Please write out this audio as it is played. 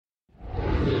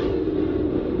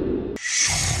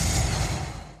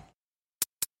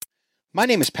My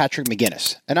name is Patrick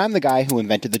McGinnis, and I'm the guy who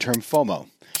invented the term FOMO.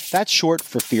 That's short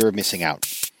for fear of missing out.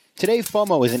 Today,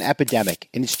 FOMO is an epidemic,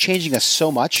 and it's changing us so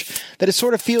much that it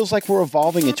sort of feels like we're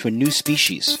evolving into a new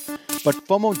species. But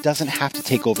FOMO doesn't have to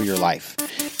take over your life.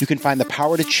 You can find the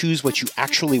power to choose what you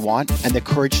actually want and the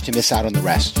courage to miss out on the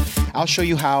rest. I'll show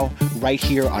you how right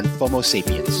here on FOMO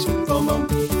Sapiens.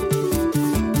 FOMO.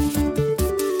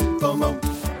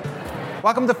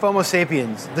 Welcome to FOMO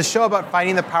Sapiens, the show about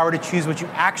finding the power to choose what you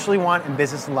actually want in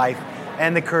business and life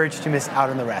and the courage to miss out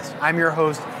on the rest. I'm your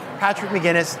host, Patrick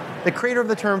McGinnis, the creator of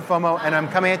the term FOMO, and I'm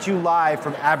coming at you live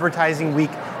from Advertising Week,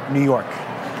 New York.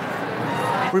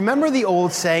 Remember the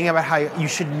old saying about how you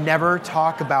should never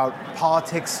talk about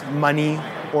politics, money,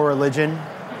 or religion?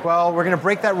 Well, we're going to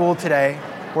break that rule today.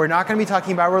 We're not going to be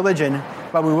talking about religion,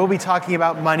 but we will be talking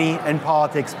about money and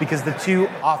politics because the two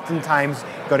oftentimes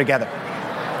go together.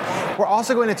 We're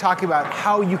also going to talk about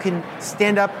how you can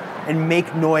stand up and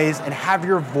make noise and have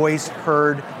your voice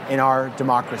heard in our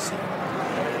democracy.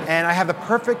 And I have the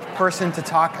perfect person to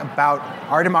talk about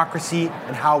our democracy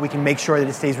and how we can make sure that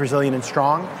it stays resilient and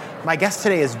strong. My guest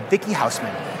today is Vicki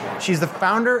Hausman. She's the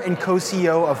founder and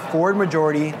co-CEO of Forward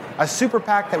Majority, a super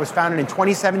PAC that was founded in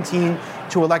 2017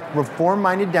 to elect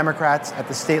reform-minded Democrats at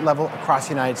the state level across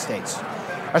the United States.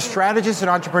 A strategist and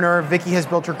entrepreneur, Vicki has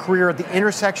built her career at the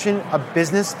intersection of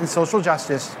business and social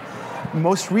justice.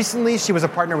 Most recently, she was a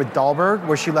partner with Dahlberg,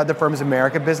 where she led the firm's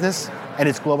America business and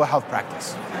its global health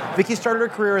practice. Vicki started her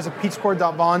career as a Peace Corps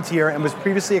volunteer and was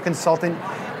previously a consultant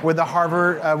with the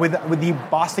the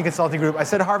Boston Consulting Group. I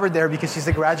said Harvard there because she's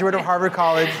a graduate of Harvard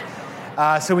College,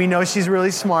 so we know she's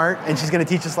really smart, and she's going to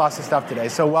teach us lots of stuff today.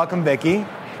 So welcome, Vicki.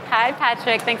 Hi,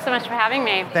 Patrick. Thanks so much for having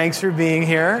me. Thanks for being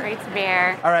here. Great to be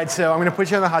here. All right, so I'm going to put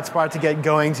you on the hot spot to get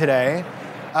going today.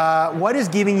 What is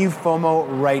giving you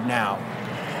FOMO right now?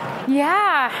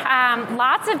 Yeah,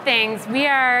 lots of things. We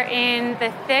are in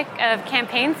the thick of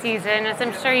campaign season, as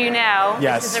I'm sure you know.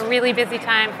 Yes. This is a really busy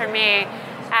time for me.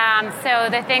 So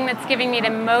the thing that's giving me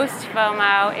the most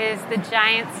FOMO is the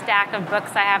giant stack of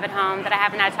books I have at home that I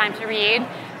haven't had time to read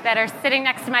that are sitting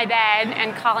next to my bed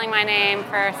and calling my name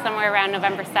for somewhere around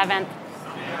November 7th.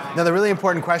 Now, the really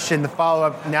important question,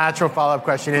 the natural follow-up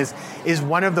question is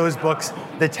one of those books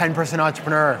The 10%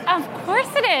 Entrepreneur? Of course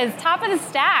it is. Top of the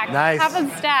stack. Nice. Top of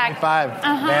the stack. High five.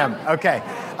 Bam. Okay.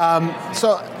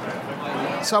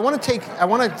 So I want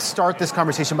to start this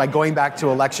conversation by going back to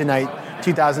election night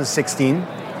 2016,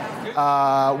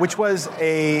 which was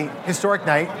a historic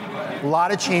night. A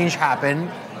lot of change happened.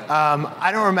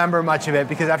 I don't remember much of it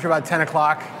because after about 10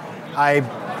 o'clock, I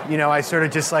sort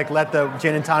of just let the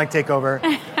gin and tonic take over.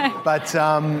 But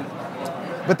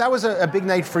that was a big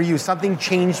night for you. Something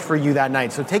changed for you that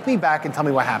night. So take me back and tell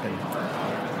me what happened.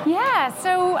 Yeah.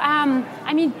 So,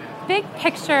 big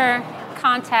picture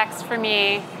context for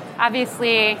me.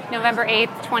 Obviously, November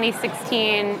 8th,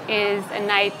 2016 is a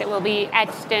night that will be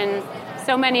etched in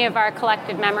so many of our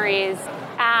collective memories.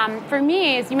 For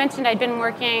me, as you mentioned, I'd been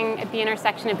working at the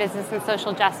intersection of business and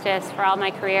social justice for all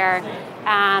my career.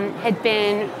 Had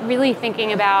been really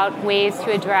thinking about ways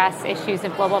to address issues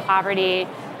of global poverty.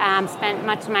 Spent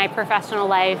much of my professional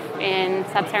life in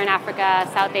sub-Saharan Africa,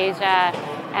 South Asia,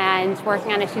 and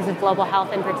working on issues of global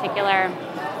health in particular.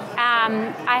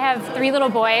 I have 3 little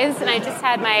boys, and I just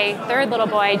had my 3rd little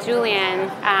boy, Julian,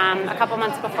 a couple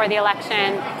months before the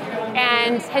election,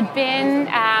 and had been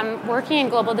working in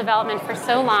global development for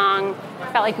so long.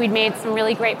 Felt like we'd made some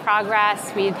really great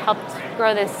progress. We'd helped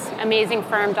grow this amazing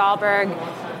firm, Dahlberg.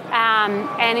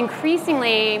 And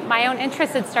increasingly, my own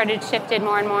interests had started shifted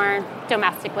more and more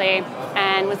domestically,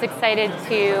 and was excited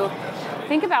to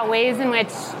think about ways in which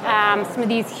some of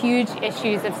these huge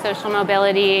issues of social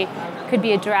mobility could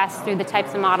be addressed through the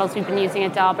types of models we've been using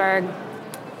at Dahlberg.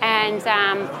 And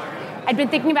I'd been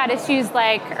thinking about issues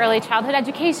like early childhood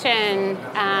education,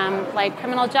 like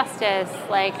criminal justice,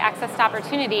 like access to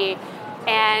opportunity,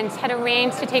 and had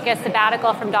arranged to take a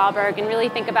sabbatical from Dahlberg and really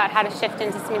think about how to shift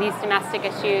into some of these domestic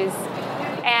issues.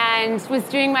 And was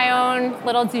doing my own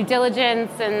little due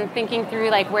diligence and thinking through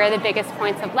where the biggest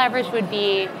points of leverage would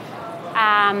be.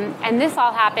 And this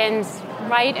all happened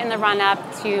right in the run-up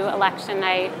to election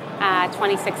night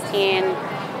 2016.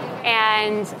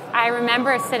 And I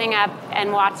remember sitting up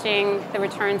and watching the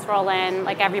returns roll in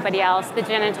like everybody else, the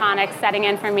gin and tonic setting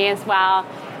in for me as well,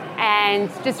 and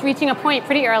just reaching a point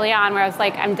pretty early on where I was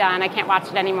like, I'm done, I can't watch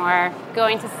it anymore,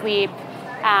 going to sleep,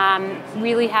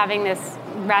 really having this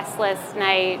restless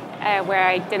night where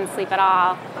I didn't sleep at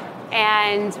all,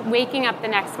 and waking up the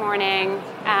next morning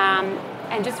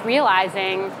and just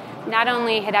realizing not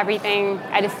only had everything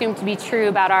I'd assumed to be true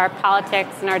about our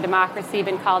politics and our democracy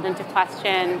been called into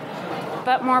question,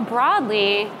 But more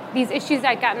broadly, these issues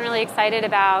I'd gotten really excited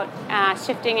about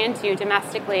shifting into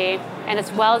domestically, and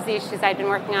as well as the issues I'd been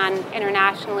working on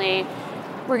internationally,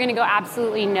 we're going to go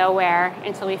absolutely nowhere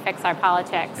until we fix our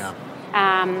politics. Yeah.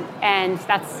 And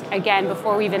that's, again,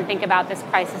 before we even think about this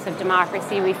crisis of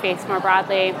democracy we face more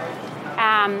broadly.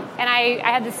 And I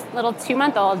had this little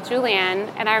 2-month-old, Julian,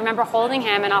 and I remember holding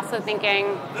him and also thinking,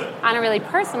 on a really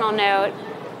personal note,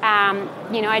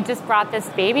 I just brought this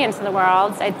baby into the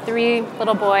world. I had 3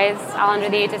 little boys, all under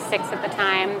the age of 6 at the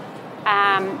time.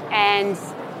 And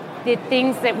the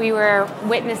things that we were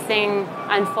witnessing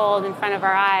unfold in front of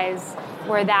our eyes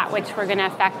were that which were going to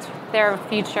affect their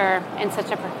future in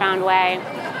such a profound way.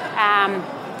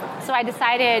 So I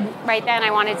decided right then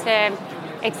I wanted to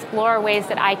explore ways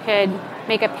that I could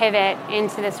make a pivot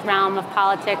into this realm of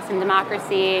politics and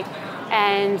democracy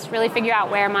and really figure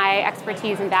out where my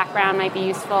expertise and background might be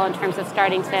useful in terms of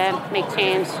starting to make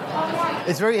change.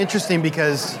 It's very interesting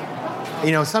because,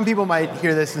 some people might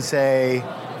hear this and say,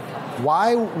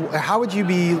 how would you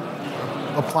be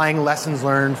applying lessons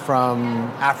learned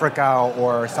from Africa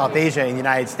or South Asia in the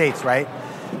United States, right?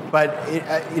 But,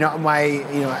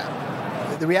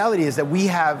 the reality is that we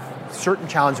have certain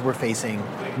challenges we're facing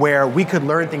where we could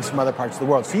learn things from other parts of the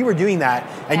world. So you were doing that,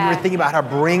 and you were thinking about how to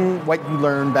bring what you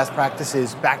learn, best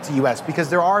practices, back to the U.S. Because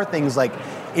there are things like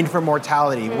infant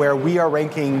mortality, where we are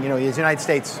ranking, as the United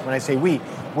States, when I say we're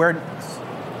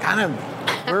kind of,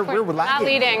 we're lagging. Not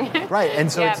leading. Right, and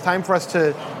so it's time for us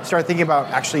to start thinking about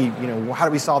actually, how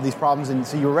do we solve these problems? And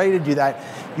so you were ready to do that.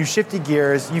 You shifted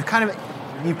gears. You've kind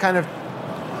of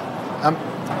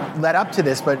led up to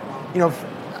this, but,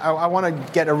 I want to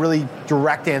get a really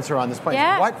direct answer on this point.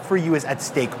 Yeah. What for you is at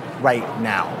stake right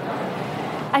now?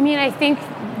 I mean, I think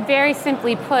very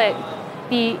simply put,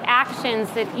 the actions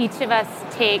that each of us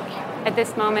take at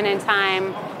this moment in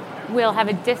time will have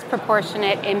a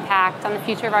disproportionate impact on the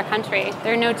future of our country.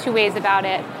 There are no two ways about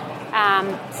it.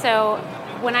 So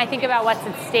when I think about what's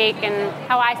at stake and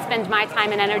how I spend my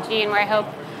time and energy, and where I hope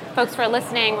folks who are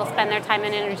listening will spend their time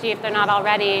and energy if they're not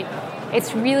already,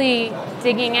 it's really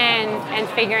digging in and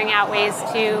figuring out ways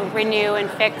to renew and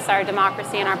fix our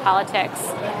democracy and our politics.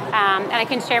 And I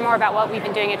can share more about what we've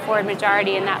been doing at Forward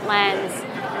Majority in that lens.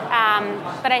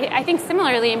 But I think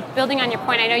similarly, building on your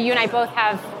point, I know you and I both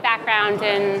have background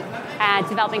in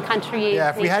developing countries. Yeah,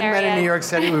 if we hadn't met in New York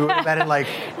City, we would have met in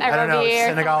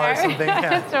Senegal or something.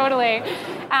 Yeah. Totally.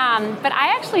 But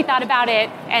I actually thought about it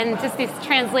and just this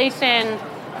translation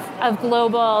of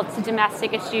global to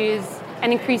domestic issues,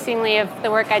 and increasingly of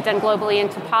the work I'd done globally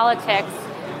into politics,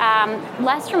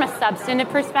 less from a substantive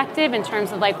perspective in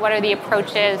terms of what are the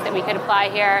approaches that we could apply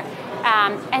here,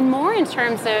 and more in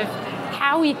terms of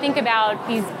how we think about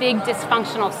these big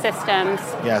dysfunctional systems.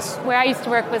 Yes. Where I used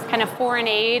to work was kind of foreign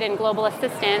aid and global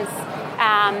assistance,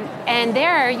 and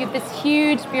there you have this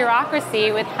huge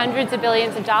bureaucracy with hundreds of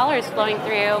billions of dollars flowing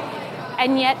through,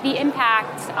 and yet the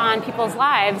impact on people's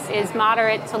lives is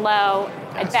moderate to low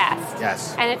at best.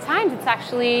 Yes. And at times it's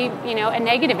actually, a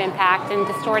negative impact and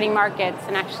distorting markets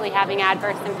and actually having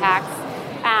adverse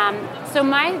impacts. So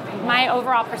my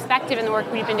overall perspective in the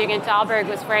work we've been doing at Dalberg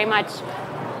was very much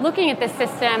looking at this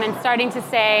system and starting to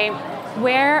say,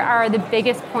 where are the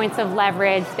biggest points of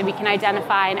leverage that we can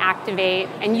identify and activate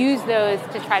and use those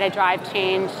to try to drive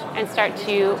change and start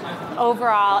to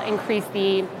overall increase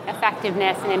the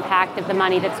effectiveness and impact of the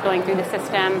money that's going through the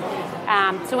system.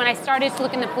 So when I started to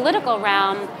look in the political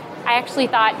realm, I actually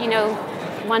thought,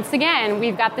 once again,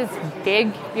 we've got this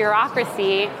big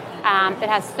bureaucracy that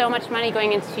has so much money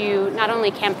going into not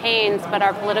only campaigns, but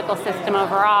our political system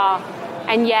overall.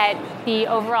 And yet the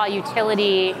overall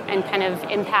utility and kind of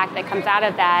impact that comes out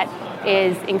of that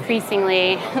is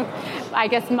increasingly, I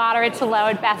guess, moderate to low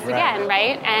at best again,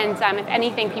 right? And if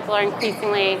anything, people are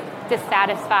increasingly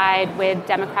dissatisfied with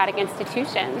democratic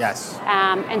institutions. Yes.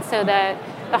 And so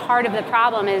the heart of the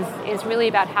problem is really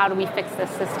about how do we fix this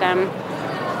system.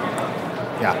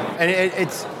 Yeah,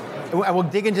 and I will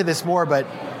dig into this more, but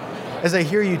as I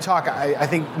hear you talk, I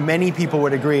think many people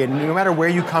would agree, and no matter where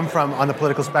you come from on the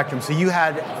political spectrum, so you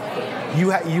have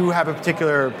a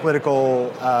particular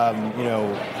political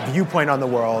viewpoint on the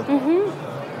world.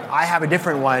 Mm-hmm. I have a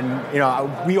different one.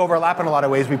 We overlap in a lot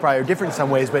of ways. We probably are different in some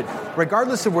ways, but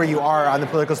regardless of where you are on the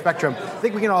political spectrum, I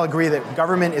think we can all agree that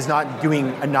government is not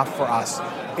doing enough for us.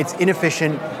 It's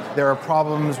inefficient. There are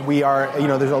problems. We are,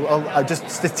 there's just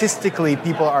statistically,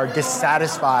 people are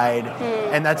dissatisfied,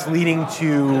 and that's leading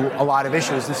to a lot of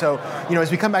issues. And so,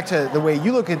 as we come back to the way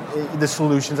you look at the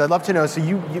solutions, I'd love to know. So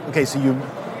you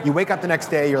wake up the next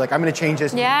day, you're like, I'm going to change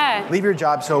this. Yeah. Leave your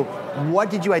job. So, what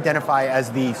did you identify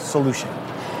as the solution?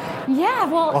 Yeah,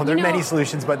 Well, there are many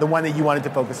solutions, but the one that you wanted to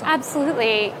focus on.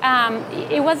 Absolutely.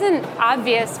 It wasn't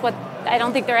obvious I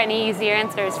don't think there are any easy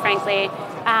answers, frankly.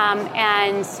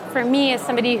 And for me, as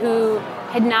somebody who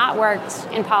had not worked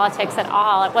in politics at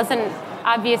all, it wasn't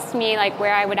obvious to me like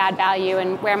where I would add value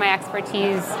and where my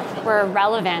expertise were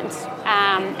relevant.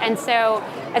 And so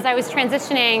as I was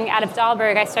transitioning out of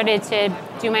Dahlberg, I started to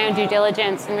do my own due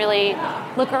diligence and really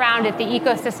look around at the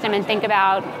ecosystem and think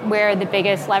about where the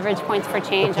biggest leverage points for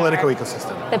change are. The political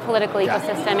ecosystem. The political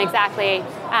ecosystem, exactly.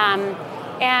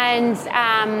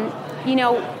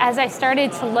 As I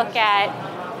started to look at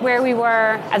where we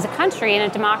were as a country in a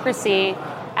democracy,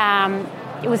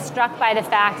 it was struck by the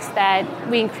fact that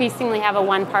we increasingly have a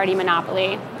one-party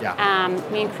monopoly. Yeah.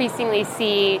 We increasingly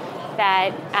see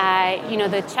that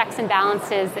the checks and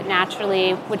balances that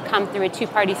naturally would come through a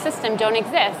two-party system don't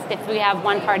exist if we have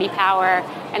one-party power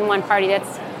and one party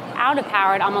that's out of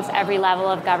power at almost every level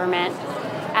of government.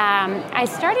 I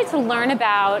started to learn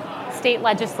about state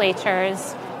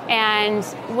legislatures and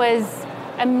was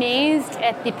amazed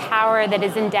at the power that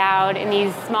is endowed in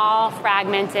these small,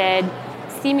 fragmented,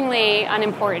 seemingly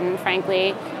unimportant,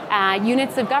 frankly,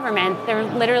 units of government. They're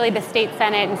literally the state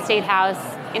senate and state house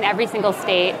in every single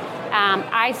state.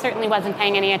 I certainly wasn't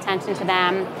paying any attention to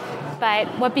them. But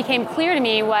what became clear to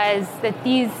me was that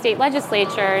these state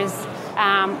legislatures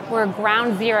were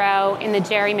ground zero in the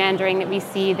gerrymandering that we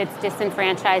see that's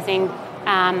disenfranchising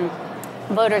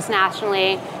voters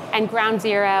nationally, and ground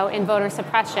zero in voter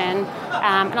suppression.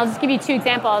 And I'll just give you two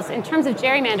examples. In terms of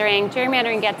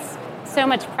gerrymandering gets so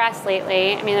much press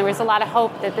lately. I mean, there was a lot of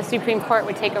hope that the Supreme Court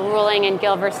would take a ruling in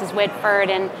Gill versus Whitford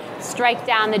and strike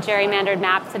down the gerrymandered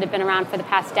maps that have been around for the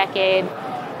past decade.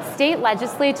 State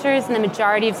legislatures in the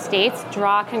majority of states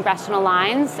draw congressional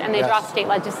lines, and they draw state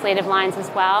legislative lines as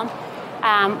well.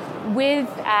 With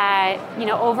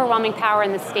overwhelming power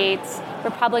in the states,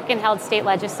 Republican-held state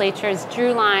legislatures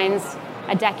drew lines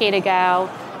a decade ago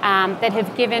that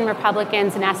have given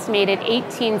Republicans an estimated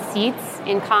 18 seats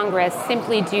in Congress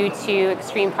simply due to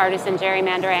extreme partisan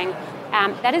gerrymandering.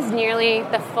 That is nearly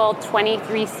the full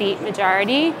 23-seat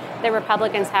majority that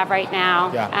Republicans have right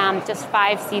now, just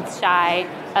 5 seats shy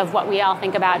of what we all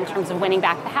think about in terms of winning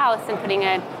back the House and putting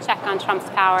a check on Trump's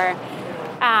power.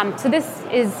 So this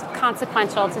is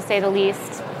consequential, to say the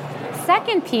least.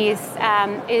 Second piece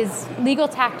is legal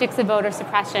tactics of voter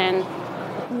suppression,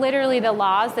 literally the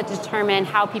laws that determine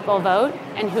how people vote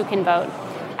and who can vote.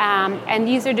 And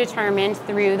these are determined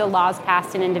through the laws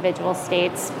passed in individual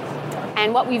states.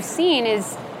 And what we've seen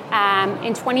is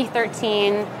in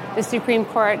 2013, the Supreme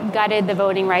Court gutted the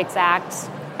Voting Rights Act.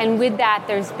 And with that,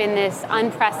 there's been this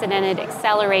unprecedented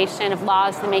acceleration of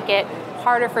laws that make it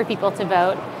harder for people to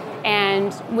vote,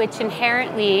 and which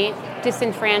inherently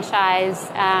disenfranchise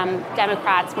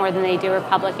Democrats more than they do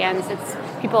Republicans. It's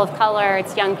people of color,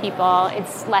 it's young people,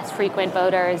 it's less frequent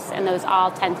voters, and those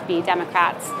all tend to be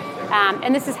Democrats.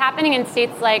 And this is happening in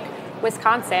states like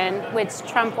Wisconsin, which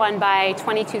Trump won by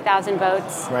 22,000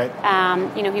 votes. Right.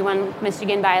 He won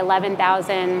Michigan by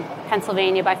 11,000,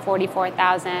 Pennsylvania by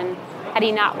 44,000. Had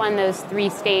he not won those 3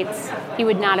 states, he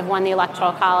would not have won the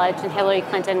Electoral College, and Hillary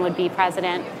Clinton would be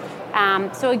president.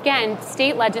 So again,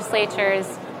 state legislatures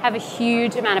have a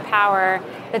huge amount of power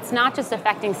that's not just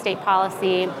affecting state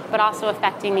policy, but also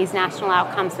affecting these national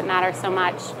outcomes that matter so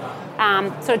much.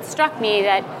 So it struck me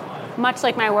that, much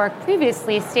like my work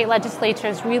previously, state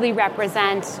legislatures really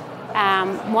represent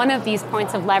one of these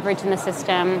points of leverage in the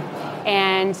system.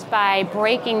 And by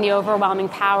breaking the overwhelming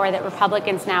power that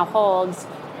Republicans now hold,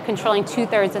 controlling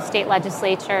 2/3 of state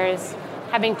legislatures,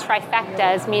 having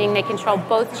trifectas, meaning they control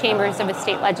both chambers of a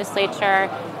state legislature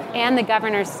and the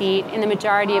governor's seat in the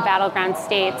majority of battleground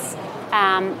states,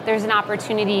 there's an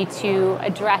opportunity to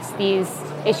address these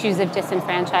issues of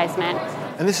disenfranchisement.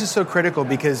 And this is so critical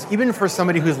because even for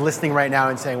somebody who's listening right now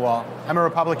and saying, well, I'm a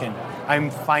Republican, I'm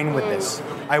fine with this,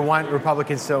 I want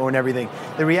Republicans to own everything.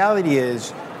 The reality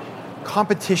is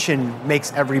competition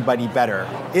makes everybody better.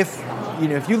 If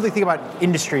you think about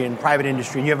industry and private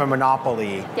industry and you have a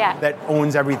monopoly that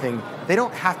owns everything, they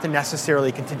don't have to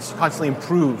necessarily constantly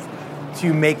improve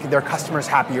to make their customers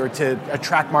happy or to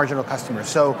attract marginal customers.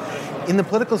 So in the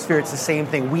political sphere, it's the same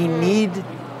thing. We need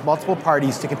multiple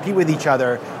parties to compete with each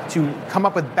other to come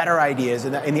up with better ideas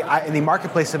in the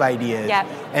marketplace of ideas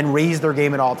and raise their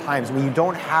game at all times. When you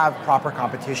don't have proper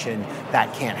competition,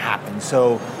 that can't happen.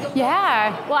 So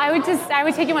well, I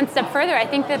would take it one step further. I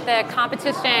think that the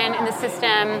competition in the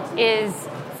system is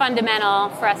fundamental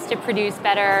for us to produce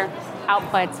better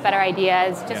outputs, better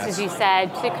ideas, just as you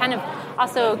said, to kind of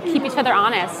also keep each other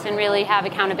honest and really have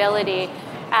accountability.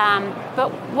 But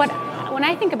when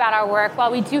I think about our work,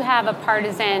 while we do have a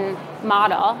partisan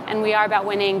model, and we are about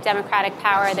winning democratic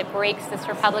power that breaks this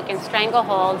Republican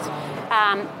stranglehold.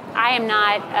 I am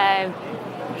not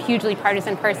a hugely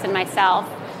partisan person myself,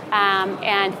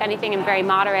 and if anything, I'm very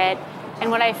moderate. And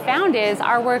what I found is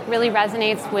our work really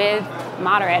resonates with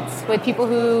moderates, with people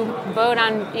who vote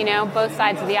on, both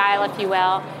sides of the aisle, if you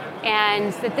will,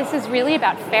 and that this is really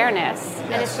about fairness,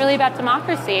 and it's really about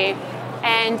democracy.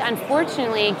 And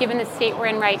unfortunately, given the state we're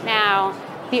in right now,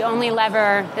 the only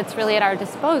lever that's really at our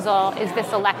disposal is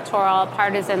this electoral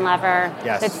partisan lever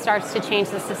that starts to change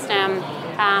the system.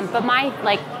 But my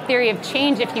theory of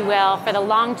change, if you will, for the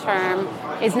long term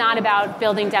is not about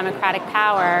building democratic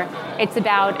power. It's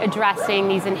about addressing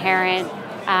these inherent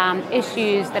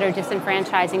issues that are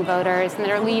disenfranchising voters and that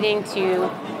are leading to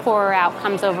poorer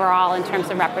outcomes overall in terms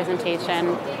of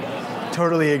representation.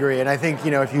 Totally agree. And I think,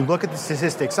 if you look at the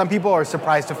statistics, some people are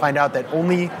surprised to find out that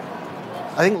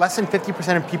I think less than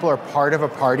 50% of people are part of a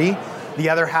party. The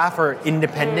other half are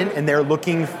independent, and they're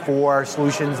looking for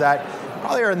solutions that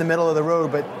probably are in the middle of the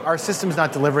road, but our system's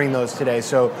not delivering those today.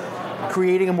 So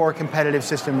creating a more competitive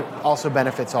system also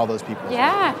benefits all those people.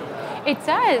 Yeah, it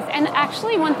does. And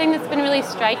actually, one thing that's been really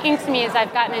striking to me is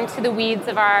I've gotten into the weeds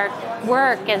of our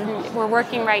work, and we're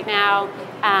working right now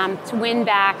to win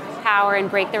back power and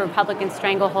break the Republican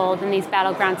stranglehold in these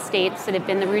battleground states that have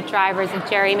been the root drivers of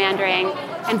gerrymandering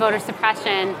and voter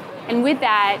suppression. And with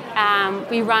that,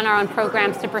 we run our own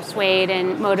programs to persuade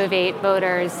and motivate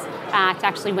voters to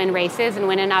actually win races and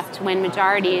win enough to win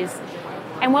majorities.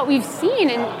 And what we've seen,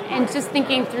 and just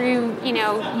thinking through,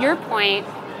 your point,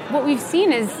 what we've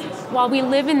seen is while we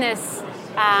live in this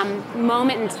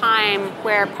moment in time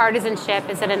where partisanship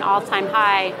is at an all-time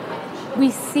high, we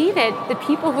see that the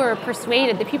people who are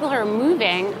persuaded, the people who are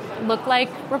moving, look like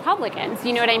Republicans.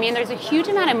 You know what I mean? There's a huge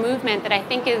amount of movement that I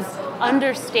think is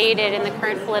understated in the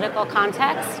current political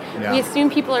context. Yeah. We assume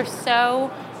people are so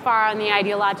far on the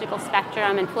ideological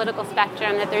spectrum and political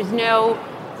spectrum that there's no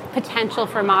potential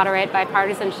for moderate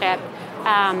bipartisanship.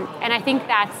 And I think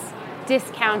that's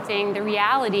discounting the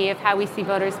reality of how we see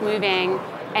voters moving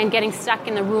and getting stuck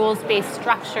in the rules-based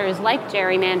structures like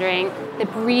gerrymandering that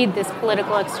breed this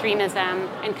political extremism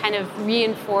and kind of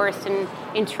reinforce and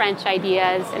entrench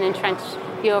ideas and entrench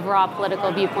the overall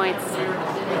political viewpoints.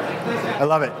 I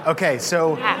love it. Okay,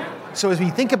 so as we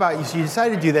think about you, so you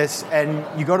decided to do this and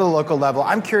you go to the local level.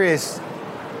 I'm curious,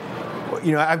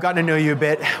 I've gotten to know you a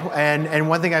bit, and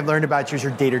one thing I've learned about you is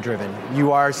you're data-driven.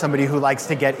 You are somebody who likes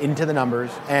to get into the numbers,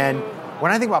 and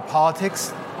when I think about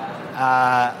politics,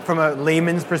 from a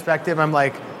layman's perspective, I'm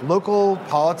like, local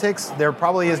politics, there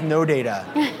probably is no data,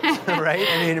 right?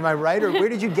 I mean, am I right? Or where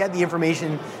did you get the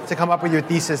information to come up with your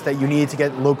thesis that you needed to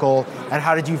get local, and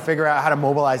how did you figure out how to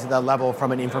mobilize at that level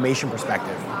from an information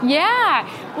perspective? Yeah,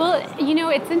 well,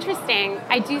 it's interesting.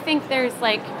 I do think there's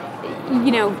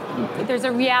there's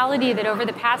a reality that over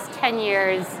the past 10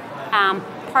 years,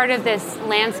 part of this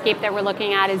landscape that we're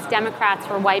looking at is Democrats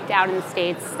were wiped out in the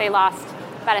states. They lost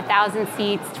about 1,000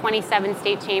 seats, 27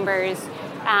 state chambers.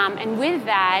 And with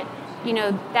that,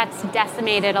 that's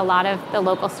decimated a lot of the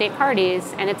local state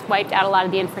parties, and it's wiped out a lot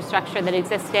of the infrastructure that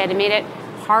existed and made it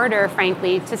harder,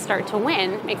 frankly, to start to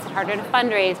win. Makes it harder to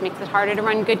fundraise, makes it harder to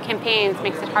run good campaigns,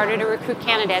 makes it harder to recruit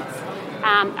candidates.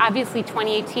 Obviously,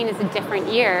 2018 is a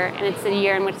different year, and it's a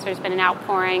year in which there's been an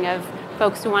outpouring of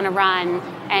folks who want to run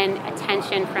and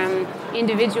attention from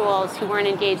individuals who weren't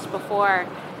engaged before.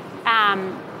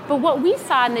 But what we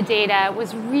saw in the data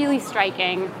was really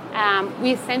striking.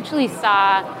 We essentially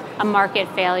saw a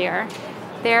market failure.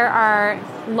 There are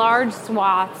large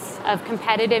swaths of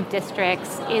competitive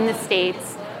districts in the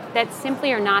states that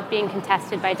simply are not being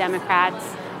contested by Democrats,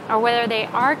 or whether they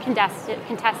are contested,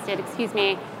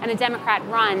 and a Democrat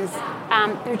runs,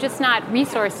 they're just not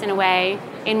resourced in a way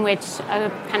in which a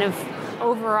kind of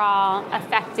overall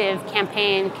effective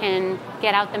campaign can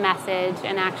get out the message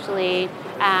and actually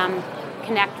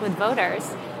connect with voters.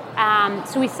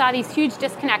 So we saw these huge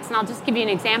disconnects, and I'll just give you an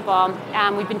example.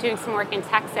 We've been doing some work in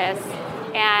Texas,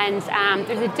 and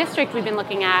there's a district we've been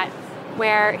looking at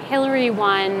where Hillary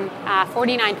won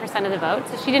 49% of the vote.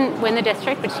 So she didn't win the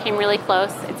district, but she came really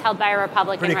close. It's held by a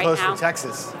Republican right now. Pretty close for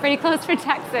Texas. Pretty close for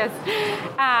Texas.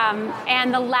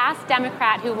 And the last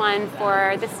Democrat who won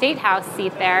for the state house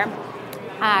seat there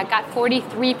got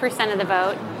 43% of the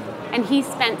vote. And he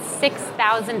spent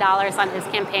 $6,000 on his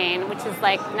campaign, which is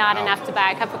not enough to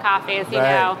buy a cup of coffee, as you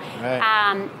know.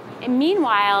 Right. And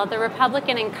meanwhile, the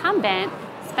Republican incumbent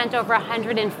spent over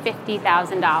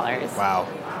 $150,000. Wow.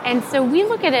 And so we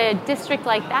look at a district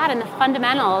like that, and the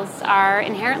fundamentals are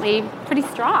inherently pretty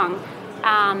strong.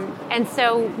 And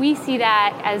so we see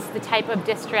that as the type of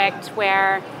district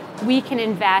where we can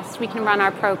invest, we can run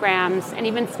our programs, and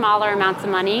even smaller amounts of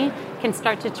money can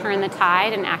start to turn the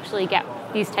tide and actually get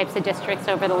these types of districts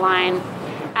over the line.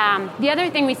 The other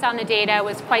thing we saw in the data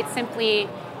was quite simply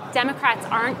Democrats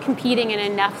aren't competing in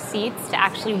enough seats to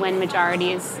actually win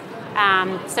majorities.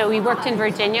 So we worked in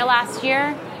Virginia last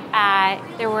year.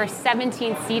 There were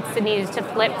 17 seats that needed to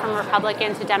flip from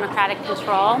Republican to Democratic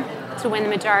control to win the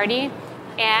majority.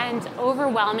 And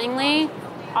overwhelmingly,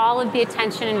 all of the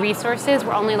attention and resources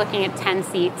were only looking at 10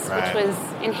 seats, which was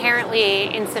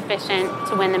inherently insufficient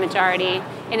to win the majority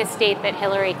in a state that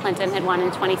Hillary Clinton had won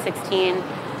in 2016.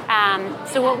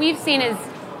 So what we've seen is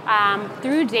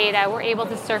through data, we're able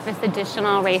to surface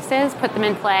additional races, put them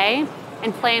in play,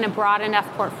 and play in a broad enough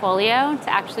portfolio to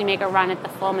actually make a run at the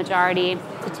full majority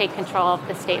to take control of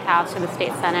the state house or the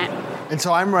state senate. And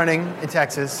so I'm running in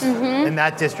Texas, in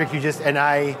that district. And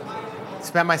I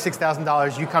spent my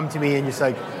 $6,000. You come to me and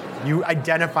you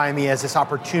identify me as this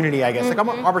opportunity, I guess, like I'm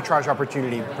an arbitrage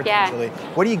opportunity potentially.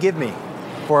 Yeah. What do you give me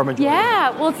for a majority?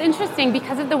 Yeah, well, it's interesting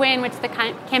because of the way in which the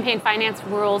campaign finance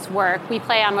rules work. We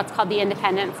play on what's called the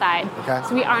independent side. Okay.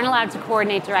 So we aren't allowed to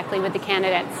coordinate directly with the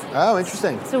candidates. Oh,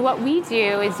 interesting. So what we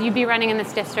do is you'd be running in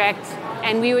this district,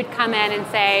 and we would come in and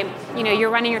say,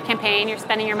 you're running your campaign, you're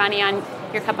spending your money on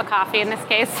your cup of coffee in this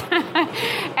case,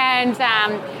 and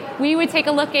we would take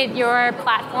a look at your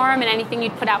platform and anything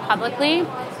you'd put out publicly,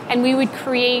 and we would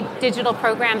create digital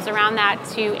programs around that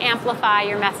to amplify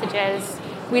your messages.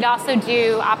 We'd also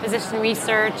do opposition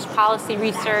research, policy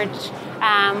research.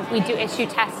 We do issue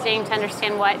testing to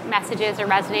understand what messages are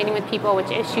resonating with people, which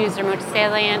issues are most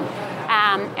salient.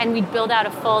 And we'd build out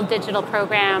a full digital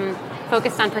program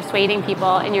focused on persuading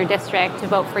people in your district to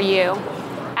vote for you.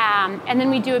 And then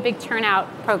we do a big turnout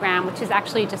program, which is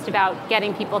actually just about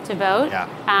getting people to vote,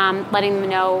 letting them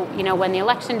know, when the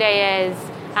election day is.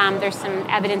 There's some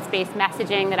evidence-based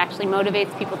messaging that actually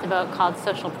motivates people to vote called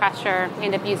social pressure. We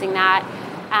end up using that.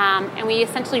 And we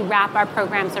essentially wrap our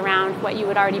programs around what you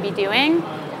would already be doing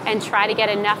and try to get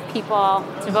enough people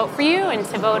to vote for you and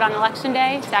to vote on election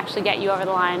day to actually get you over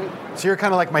the line. So you're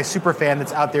kind of like my super fan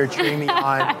that's out there cheering me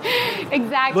on.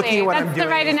 Exactly. Looking at what I'm doing. That's the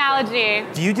right analogy.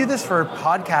 Do you do this for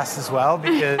podcasts as well?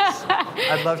 Because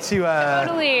I'd love to...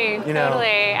 Totally.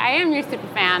 I am your super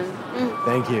fan.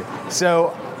 Thank you.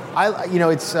 So,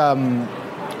 it's...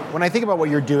 when I think about what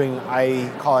you're doing,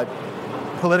 I call it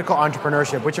political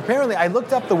entrepreneurship, which apparently I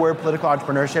looked up the word political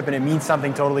entrepreneurship and it means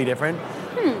something totally different.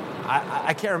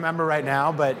 I can't remember right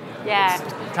now, but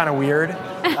it's kind of weird.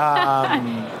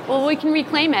 Well, we can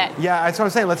reclaim it. Yeah, that's what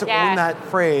I'm saying. Let's own that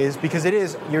phrase because it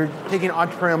is, you're taking an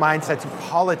entrepreneurial mindset to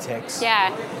politics.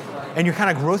 Yeah. And you're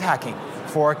kind of growth hacking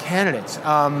for candidates.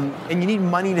 And you need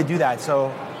money to do that. So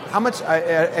how much,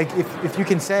 if you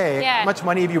can say, how much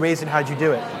money have you raised and how did you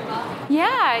do it?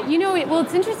 Yeah, well,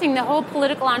 it's interesting. The whole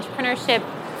political entrepreneurship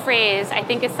phrase, I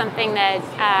think, is something that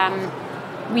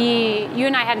you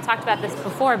and I hadn't talked about this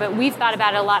before, but we've thought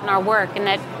about it a lot in our work, and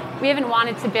that we haven't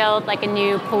wanted to build like a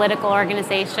new political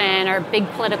organization or big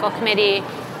political committee.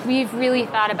 We've really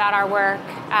thought about our work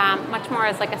much more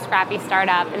as like a scrappy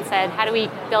startup and said, how do we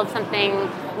build something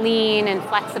lean and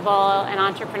flexible and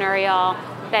entrepreneurial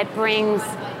that brings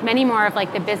many more of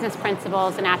like the business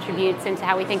principles and attributes into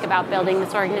how we think about building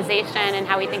this organization and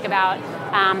how we think about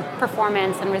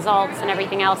performance and results and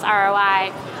everything else,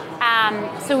 ROI.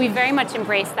 So we very much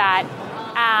embrace that.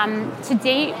 To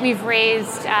date, we've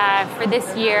raised for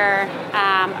this year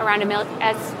around $8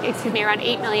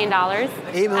 million.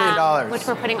 $8 million, which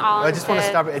we're putting all into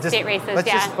state races.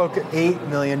 Let's just focus $8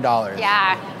 million.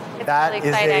 Yeah. That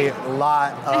really is a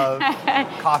lot of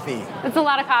coffee. It's a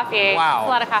lot of coffee. Wow. It's a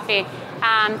lot of coffee.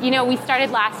 We started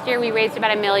last year. We raised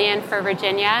about $1 million for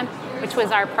Virginia, which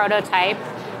was our prototype.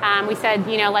 We said,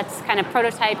 let's kind of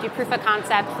prototype, do proof of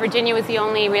concept. Virginia was the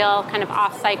only real kind of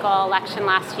off-cycle election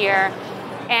last year.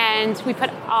 And we put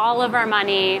all of our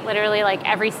money, literally like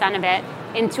every cent of it,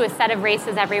 into a set of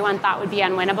races everyone thought would be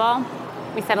unwinnable.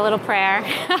 We said a little prayer.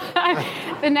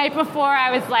 The night before,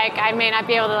 I was like, I may not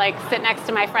be able to sit next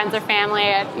to my friends or family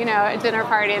at a dinner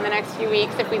party in the next few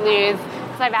weeks if we lose,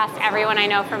 because I've asked everyone I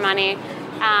know for money.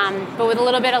 But with a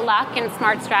little bit of luck and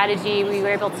smart strategy, we were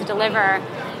able to deliver.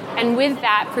 And with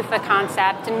that proof of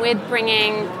concept, and with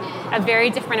bringing a very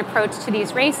different approach to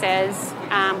these races,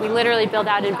 we literally build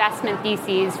out investment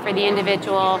theses for the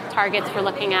individual targets we're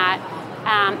looking at.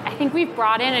 I think we've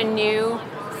brought in a new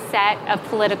set of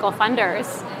political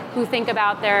funders who think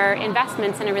about their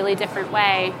investments in a really different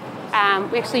way.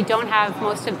 We actually don't have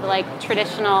most of the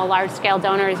traditional large-scale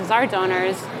donors as our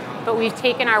donors, but we've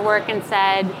taken our work and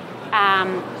said,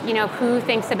 who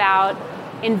thinks about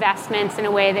investments in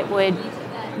a way that would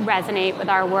resonate with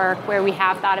our work, where we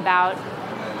have thought about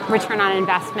return on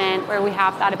investment, where we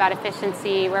have thought about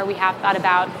efficiency, where we have thought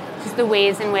about just the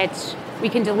ways in which we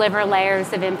can deliver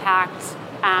layers of impact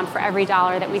for every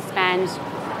dollar that we spend.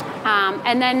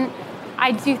 And then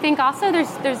I do think also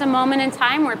there's a moment in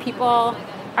time where people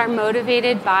are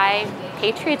motivated by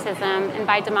patriotism and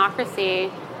by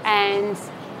democracy, and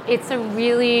it's a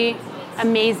really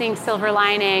amazing silver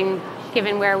lining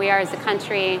given where we are as a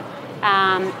country,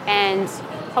 and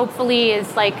hopefully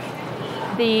is like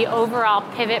the overall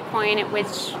pivot point at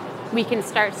which we can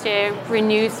start to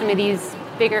renew some of these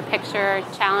bigger picture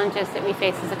challenges that we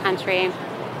face as a country.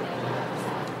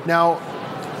 Now,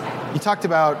 you talked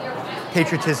about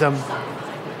patriotism,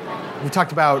 you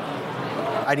talked about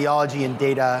ideology and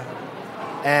data,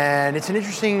 and it's an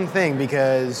interesting thing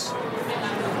because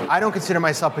I don't consider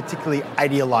myself particularly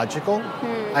ideological.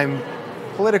 I'm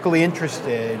politically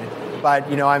interested, but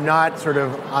I'm not sort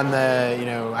of on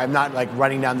the, I'm not like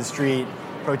running down the street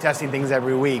protesting things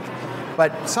every week.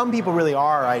 But some people really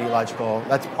are ideological.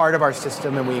 That's part of our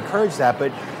system, and we encourage that.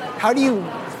 But how do you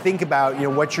think about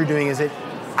what you're doing? Is it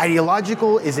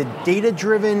ideological? Is it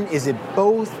data-driven? Is it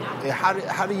both?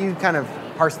 How do you kind of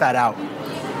parse that out?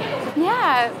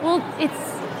 Yeah, well,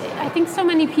 I think so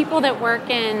many people that work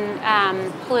in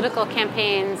political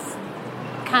campaigns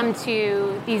come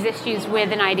to these issues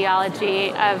with an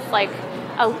ideology of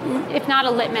if not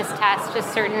a litmus test,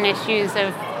 just certain issues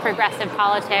of progressive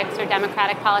politics or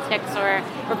democratic politics or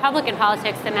Republican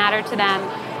politics that matter to them.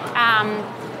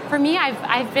 For me,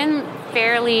 I've been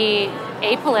fairly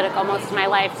apolitical most of my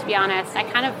life, to be honest. I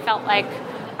kind of felt like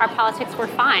our politics were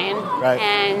fine, right.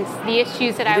 And the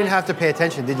issues that you didn't have to pay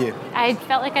attention, did you? I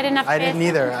felt like I didn't have to pay attention. I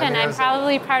didn't either. I'm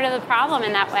probably part of the problem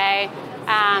in that way.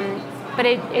 But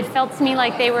it felt to me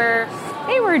like they were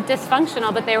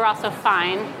dysfunctional, but they were also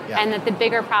fine, and that the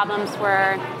bigger problems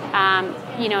were,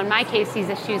 in my case, these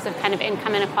issues of kind of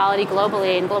income inequality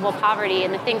globally and global poverty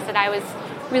and the things that I was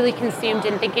really consumed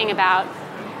in thinking about.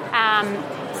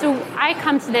 So I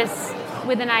come to this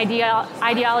with an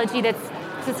ideology that's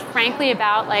just frankly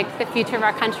about like the future of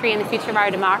our country and the future of our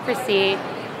democracy,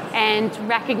 and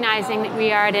recognizing that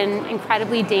we are at an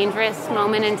incredibly dangerous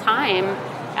moment in time.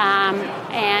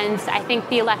 And I think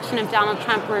the election of Donald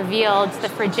Trump revealed the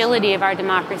fragility of our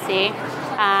democracy,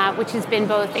 which has been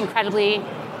both incredibly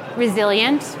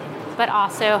resilient, but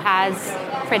also has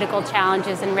critical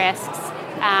challenges and risks.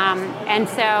 And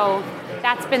so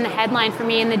that's been the headline for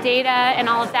me. And the data and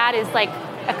all of that is like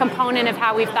a component of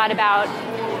how we've thought about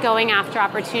going after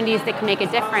opportunities that can make a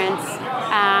difference,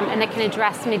 and that can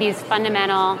address some of these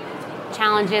fundamental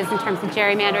challenges in terms of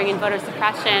gerrymandering and voter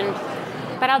suppression.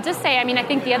 But I'll just say, I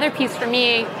think the other piece for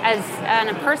me, as on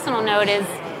a personal note, is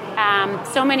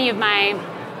so many of my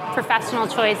professional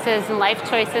choices and life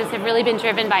choices have really been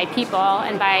driven by people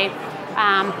and by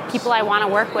people I want to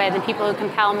work with and people who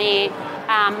compel me.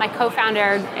 My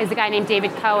co-founder is a guy named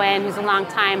David Cohen, who's a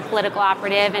longtime political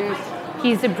operative, and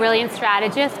he's a brilliant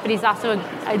strategist, but he's also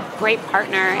a great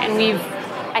partner. And we've,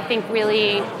 I think,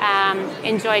 really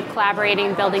enjoyed collaborating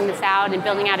and building this out and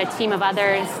building out a team of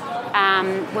others,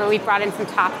 where we've brought in some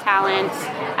top talent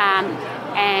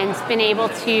and been able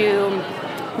to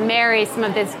marry some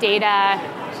of this data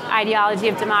ideology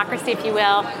of democracy, if you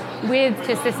will, with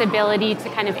just this ability to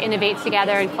kind of innovate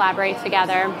together and collaborate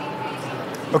together.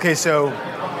 Okay, so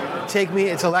take me,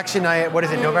 it's election night, what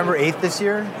is it, November 8th this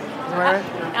year? Am I right?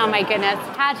 Oh my goodness.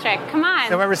 Patrick, come on.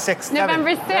 November 6th.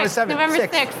 November 6th. November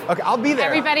 6th. Okay, I'll be there.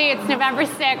 Everybody, it's November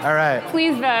 6th. All right.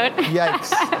 Please vote.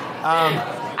 Yikes.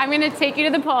 I'm going to take you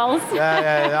to the polls.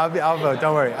 Yeah, I'll vote,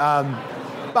 don't worry.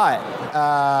 But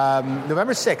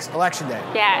November 6th, election day.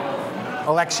 Yeah.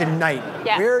 Election night.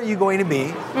 Yeah. Where are you going to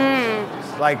be?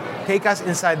 Like, take us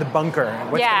inside the bunker.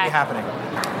 What's going to be happening?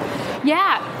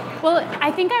 Yeah. Well,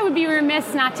 I think I would be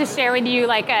remiss not to share with you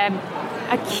like a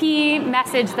key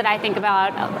message that I think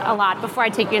about a lot before I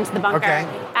take you into the bunker. Okay,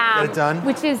 get it done.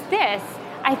 Which is this.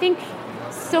 I think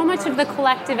so much of the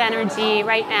collective energy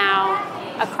right now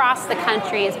across the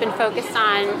country has been focused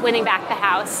on winning back the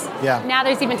House. Yeah. Now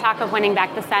there's even talk of winning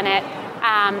back the Senate.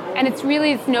 And it's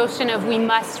really this notion of we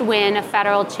must win a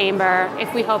federal chamber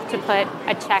if we hope to put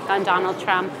a check on Donald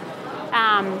Trump.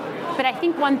 But I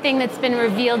think one thing that's been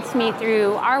revealed to me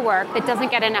through our work that doesn't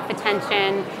get enough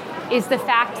attention is the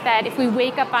fact that if we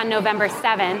wake up on November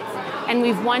 7th and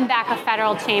we've won back a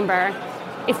federal chamber,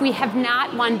 if we have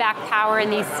not won back power in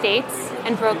these states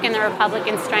and broken the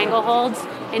Republican stranglehold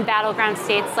in battleground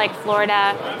states like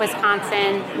Florida,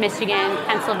 Wisconsin, Michigan,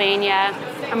 Pennsylvania,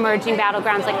 emerging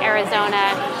battlegrounds like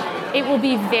Arizona, it will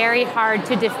be very hard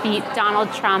to defeat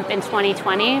Donald Trump in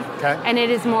 2020. Okay. And it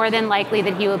is more than likely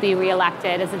that he will be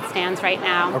reelected as it stands right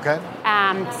now. Okay.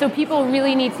 So people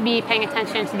really need to be paying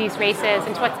attention to these races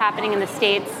and to what's happening in the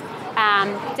states.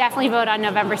 Definitely vote on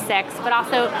November 6th, but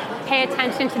also pay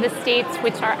attention to the states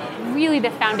which are really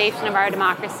the foundation of our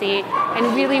democracy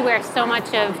and really where so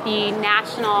much of the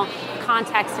national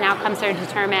context and outcomes are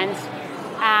determined.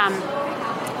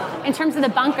 In terms of the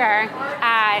bunker,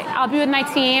 I'll be with my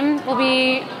team. We'll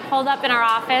be holed up in our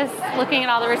office looking at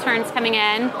all the returns coming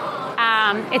in.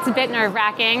 It's a bit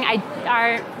nerve-wracking.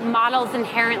 Our model's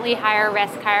inherently higher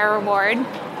risk, higher reward,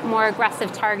 more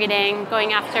aggressive targeting,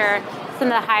 going after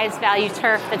some of the highest value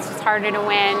turf that's just harder to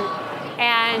win.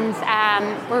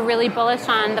 And we're really bullish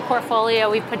on the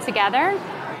portfolio we've put together.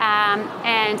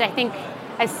 And I think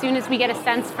as soon as we get a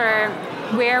sense for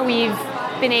where we've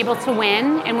been able to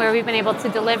win and where we've been able to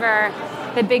deliver,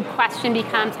 the big question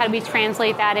becomes how do we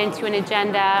translate that into an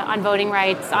agenda on voting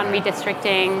rights, on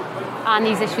redistricting, on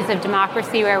these issues of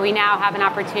democracy where we now have an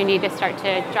opportunity to start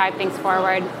to drive things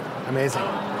forward. Amazing.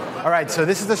 All right, so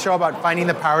this is the show about finding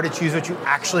the power to choose what you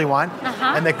actually want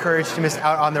and the courage to miss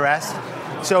out on the rest.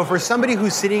 So for somebody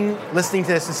who's sitting, listening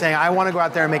to this and saying, I want to go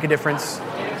out there and make a difference,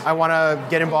 I want to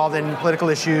get involved in political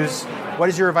issues, what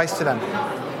is your advice to them?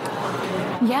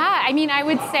 Yeah, I mean, I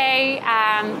would say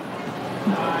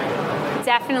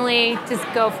definitely just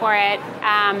go for it.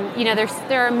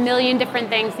 There are a million different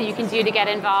things that you can do to get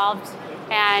involved,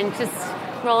 and just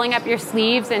rolling up your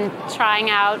sleeves and trying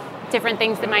out different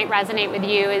things that might resonate with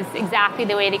you is exactly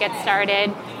the way to get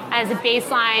started. As a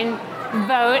baseline,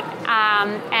 vote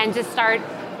and just start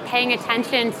paying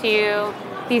attention to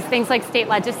these things like state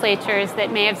legislatures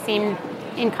that may have seemed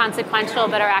inconsequential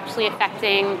but are actually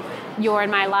affecting your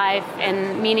and my life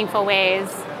in meaningful ways.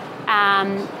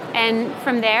 And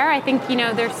from there, I think,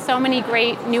 there's so many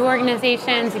great new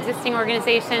organizations, existing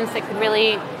organizations that could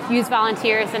really use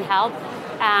volunteers and help.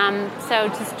 So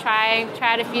just try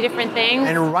out a few different things.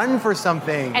 And run for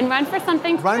something. Run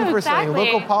for something.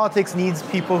 Local politics needs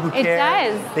people who care. It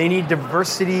does. They need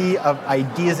diversity of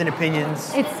ideas and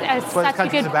opinions. It's such a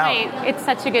good point. It's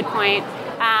such a good point.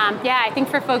 I think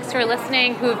for folks who are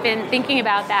listening who have been thinking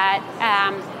about that,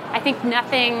 I think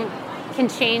nothing can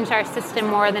change our system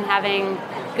more than having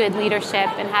good leadership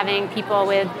and having people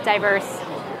with diverse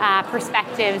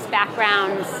perspectives,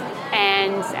 backgrounds,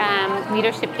 and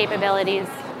leadership capabilities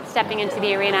stepping into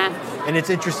the arena. And it's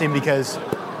interesting because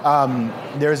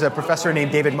there's a professor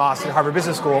named David Moss at Harvard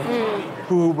Business School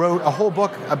who wrote a whole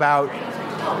book about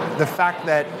the fact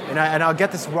that, and I'll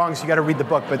get this wrong, so you got to read the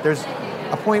book, but there's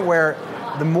a point where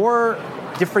the more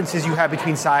differences you have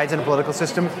between sides in a political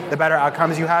system, the better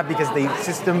outcomes you have, because the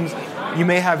systems, you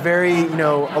may have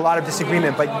a lot of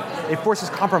disagreement, but it forces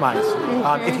compromise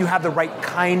if you have the right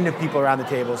kind of people around the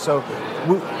table. So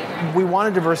we want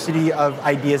a diversity of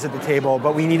ideas at the table,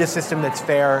 but we need a system that's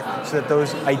fair so that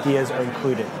those ideas are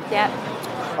included. Yep.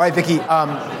 All right, Vicki,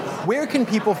 where can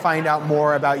people find out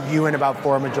more about you and about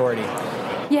For a Majority?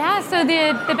 Yeah, so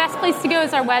the best place to go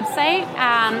is our website.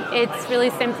 It's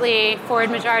really simply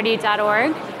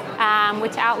forwardmajority.org,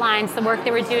 which outlines the work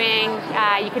that we're doing.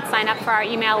 You could sign up for our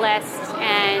email list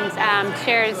and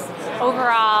shares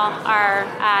overall our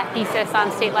thesis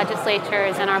on state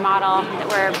legislatures and our model that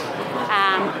we're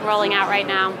rolling out right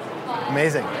now.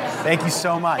 Amazing. Thank you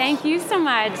so much. Thank you so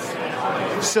much.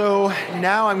 So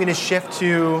now I'm going to shift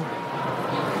to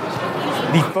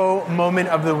the faux moment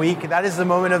of the week. That is the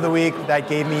moment of the week that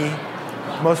gave me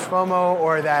most FOMO,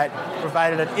 or that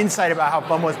provided an insight about how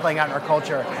FOMO is playing out in our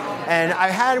culture. And I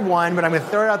had one, but I'm going to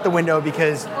throw it out the window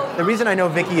because the reason I know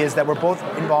Vicki is that we're both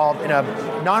involved in a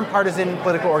nonpartisan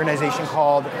political organization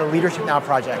called the Leadership Now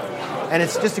Project. And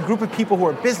it's just a group of people who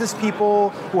are business people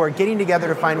who are getting together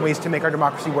to find ways to make our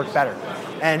democracy work better.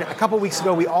 And a couple weeks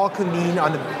ago, we all convened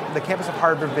on the campus of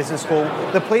Harvard Business School,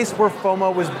 the place where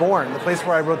FOMO was born, the place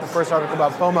where I wrote the first article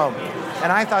about FOMO.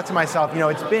 And I thought to myself,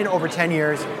 it's been over 10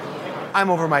 years. I'm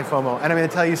over my FOMO. And I'm going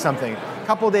to tell you something. A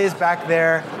couple days back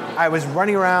there, I was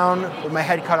running around with my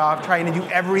head cut off, trying to do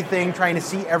everything, trying to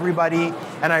see everybody.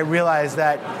 And I realized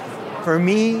that for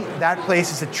me, that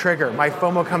place is a trigger. My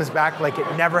FOMO comes back like it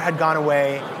never had gone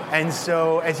away. And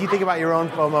so as you think about your own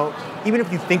FOMO, even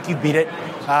if you think you beat it,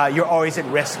 you're always at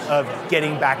risk of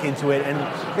getting back into it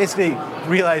and basically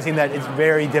realizing that it's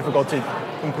very difficult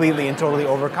to completely and totally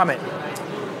overcome it.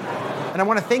 And I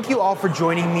want to thank you all for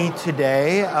joining me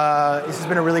today. This has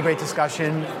been a really great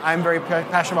discussion. I'm very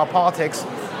passionate about politics.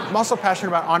 I'm also passionate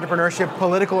about entrepreneurship,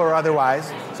 political or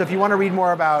otherwise. So if you want to read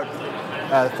more about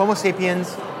FOMO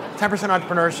Sapiens, 10%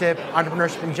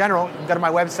 entrepreneurship in general, you can go to my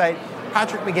website,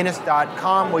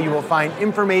 patrickmcginnis.com, where you will find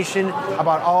information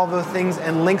about all of those things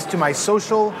and links to my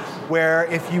social, where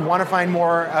if you want to find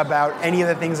more about any of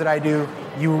the things that I do,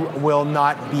 you will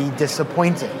not be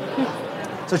disappointed.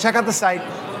 So check out the site,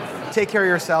 take care of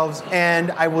yourselves,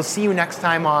 and I will see you next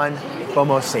time on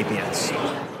FOMO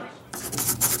Sapiens.